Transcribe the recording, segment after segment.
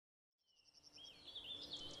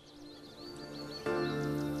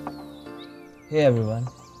Hey everyone,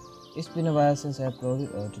 it's been a while since I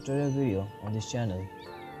uploaded a tutorial video on this channel.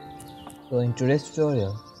 So in today's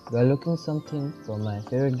tutorial, we are looking something from my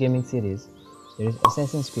favorite gaming series. There is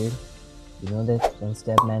Assassin's Creed. You know that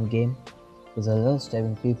one-step man game? Because I love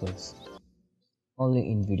stabbing peoples. Only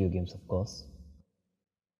in video games, of course.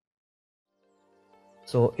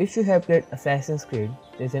 So if you have played Assassin's Creed,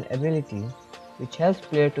 there is an ability which helps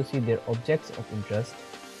players to see their objects of interest.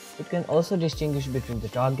 It can also distinguish between the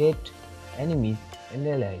target, enemies and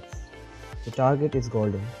allies. The target is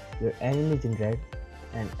golden, your enemy is in red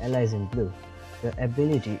and allies in blue. The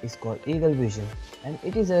ability is called Eagle Vision and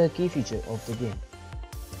it is a key feature of the game.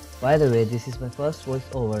 By the way, this is my first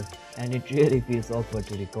voiceover and it really feels awkward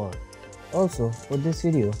to record. Also, for this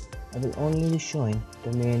video, I will only be showing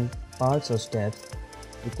the main parts or steps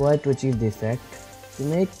required to achieve the effect. To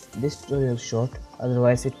make this tutorial short,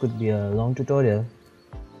 otherwise it could be a long tutorial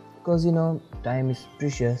because time is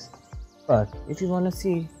precious. But if you want to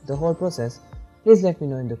see the whole process, please let me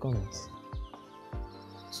know in the comments.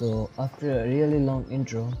 So after a really long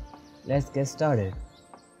intro, let's get started.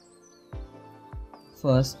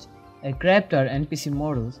 First, I grabbed our NPC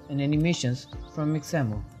models and animations from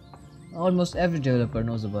Mixamo. Almost every developer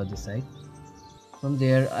knows about this site. From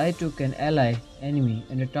there, I took an ally, enemy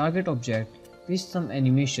and a target object, pitched some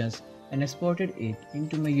animations and exported it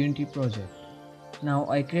into my Unity project. Now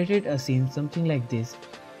I created a scene something like this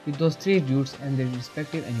with those three dudes and their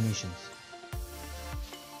respective animations.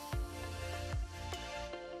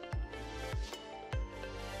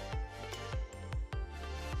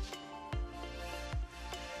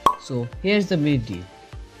 So here's the big deal.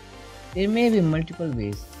 There may be multiple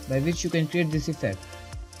ways by which you can create this effect.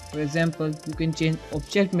 For example, you can change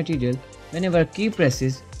object material whenever a key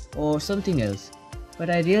presses or something else. But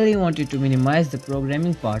I really wanted to minimize the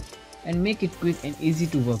programming part and make it quick and easy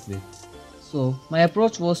to work with. So my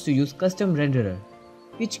approach was to use custom renderer,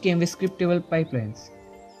 which came with scriptable pipelines.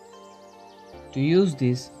 To use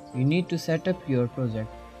this, you need to set up your project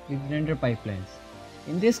with render pipelines.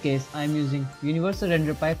 In this case, I am using universal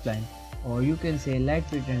render pipeline, or you can say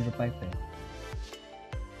lightweight render pipeline.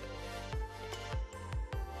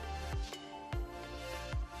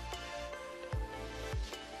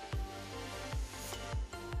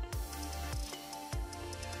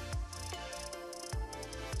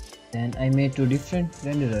 Then I made two different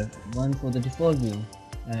renderers, one for the default view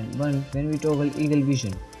and one when we toggle Eagle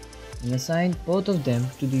Vision, and assigned both of them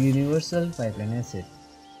to the universal pipeline asset.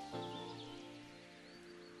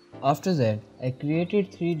 After that, I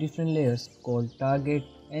created three different layers called target,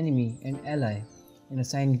 enemy and ally and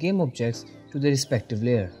assigned game objects to the respective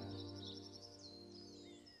layer.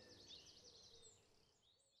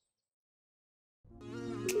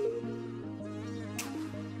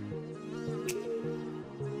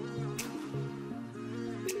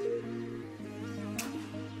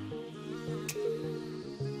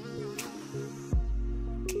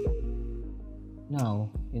 Now,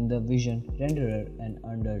 in the Vision renderer and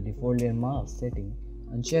under default layer mask setting,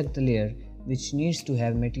 uncheck the layer which needs to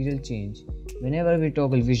have material change whenever we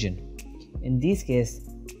toggle Vision. In this case,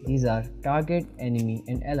 these are target, enemy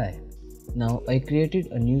and ally. Now I created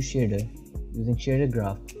a new shader using shader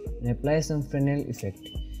graph and apply some Fresnel effect.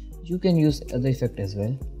 You can use other effect as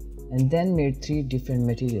well, and then made three different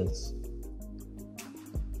materials.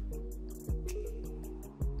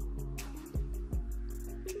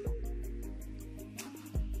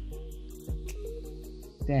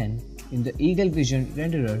 Then, in the Eagle Vision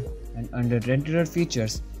renderer and under renderer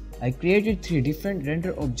features, I created three different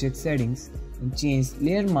render object settings and changed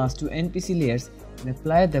layer mask to NPC layers and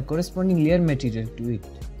applied the corresponding layer material to it.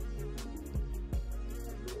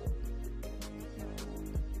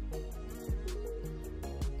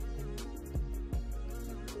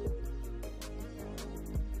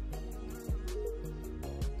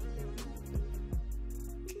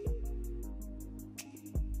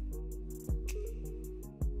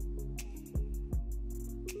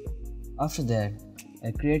 After that,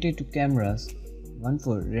 I created two cameras, one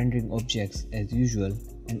for rendering objects as usual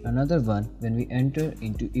and another one when we enter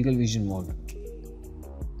into Eagle Vision mode.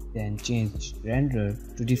 Then change renderer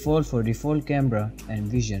to default for default camera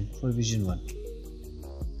and vision for vision 1.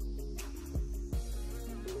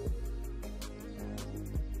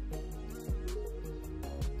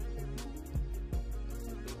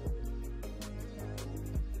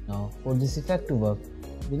 Now for this effect to work,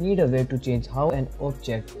 we need a way to change how an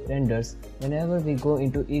object renders whenever we go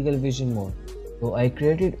into Eagle Vision mode. So I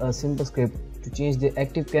created a simple script to change the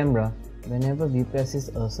active camera whenever we presses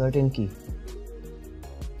a certain key.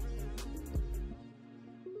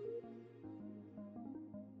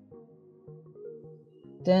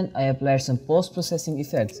 Then I applied some post-processing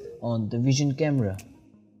effects on the vision camera.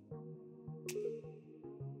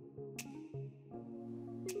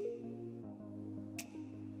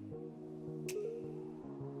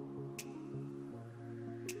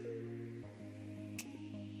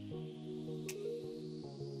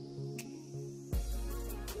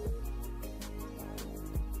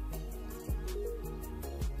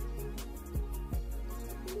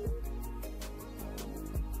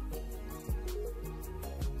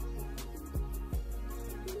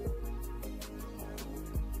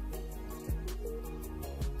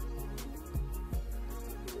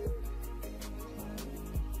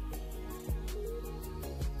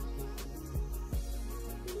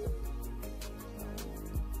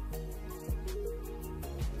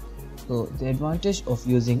 So the advantage of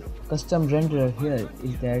using custom renderer here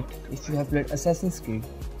is that if you have played Assassin's Creed,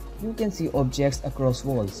 you can see objects across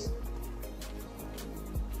walls.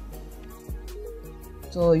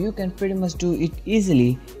 So you can pretty much do it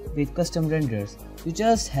easily with custom renders. You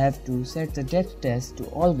just have to set the depth test to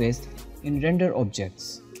always in render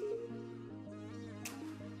objects.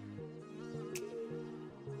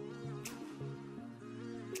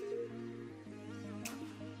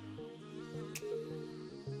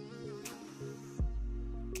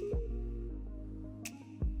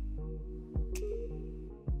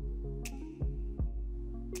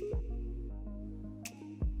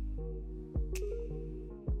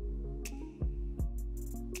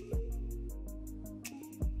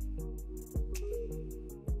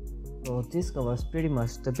 So this covers pretty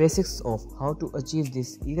much the basics of how to achieve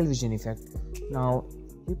this eagle vision effect. Now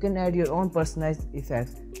you can add your own personalized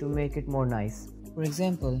effects to make it more nice. For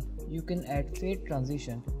example, you can add fade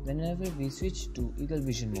transition whenever we switch to eagle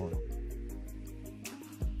vision mode.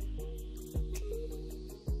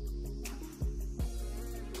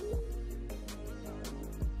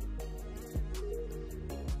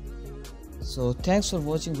 So thanks for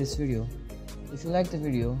watching this video. If you like the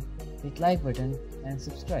video, hit like button and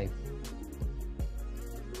subscribe.